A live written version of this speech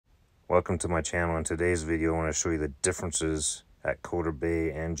Welcome to my channel. In today's video I want to show you the differences at Colter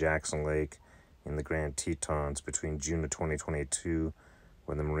Bay and Jackson Lake in the Grand Tetons between June of 2022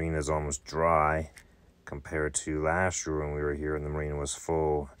 when the marina is almost dry compared to last year when we were here and the marina was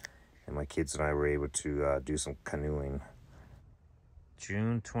full and my kids and I were able to do some canoeing.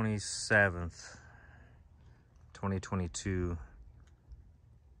 June 27th, 2022,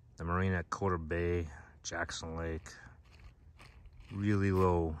 the marina at Colter Bay, Jackson Lake, really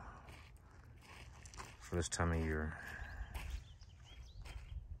low for this time of year.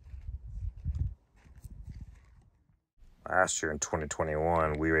 Last year in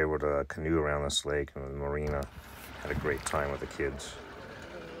 2021, we were able to canoe around this lake and the marina. Had a great time with the kids.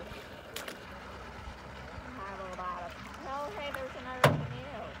 Oh, hey, there's another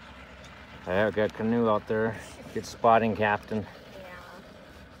canoe. Yeah, got a canoe out there. Good spotting, Captain. Yeah.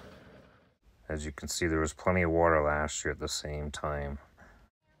 As you can see, there was plenty of water last year at the same time.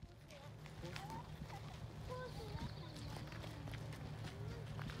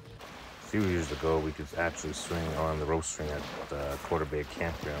 A few years ago, we could actually swing on the rope swing at the Colter Bay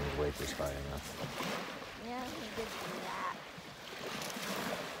campground. The lake was high enough. Yeah, we did do that.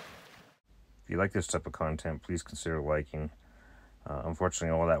 If you like this type of content, please consider liking.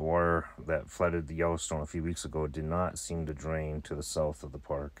 Unfortunately, all that water that flooded the Yellowstone a few weeks ago did not seem to drain to the south of the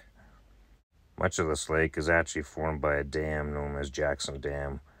park. Much of this lake is actually formed by a dam known as Jackson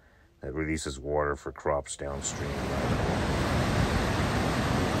Dam that releases water for crops downstream.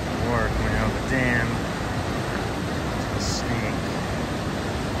 Water coming out of the dam to the snake.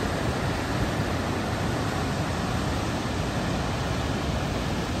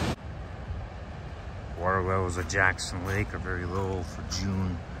 Water levels at Jackson Lake are very low for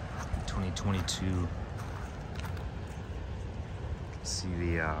June 2022. You can see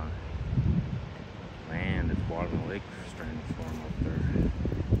the land at the bottom of the lake starting to form up there.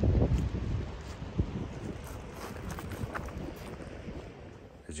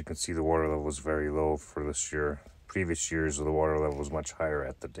 As you can see, the water level is very low for this year. Previous years, the water level was much higher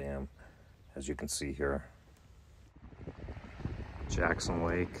at the dam, as you can see here. Jackson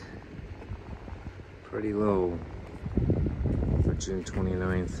Lake, pretty low for June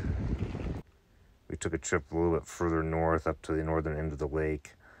 29th. We took a trip a little bit further north up to the northern end of the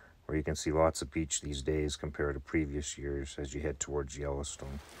lake, where you can see lots of beach these days compared to previous years as you head towards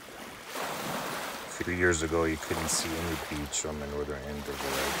Yellowstone. A few years ago, you couldn't see any beach on the northern end of the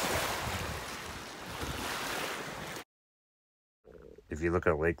lake. If you look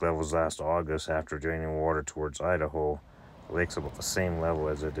at lake levels last August after draining water towards Idaho, the lake's about the same level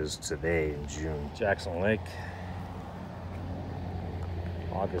as it is today in June. Jackson Lake,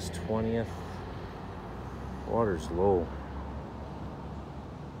 August 20th. Water's low.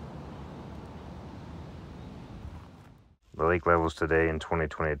 The lake levels today in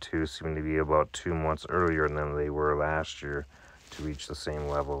 2022 seem to be about 2 months earlier than they were last year to reach the same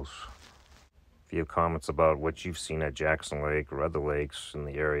levels. If you have comments about what you've seen at Jackson Lake or other lakes in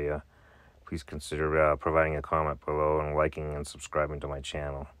the area, please consider providing a comment below and liking and subscribing to my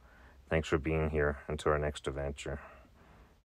channel. Thanks for being here. Until our next adventure.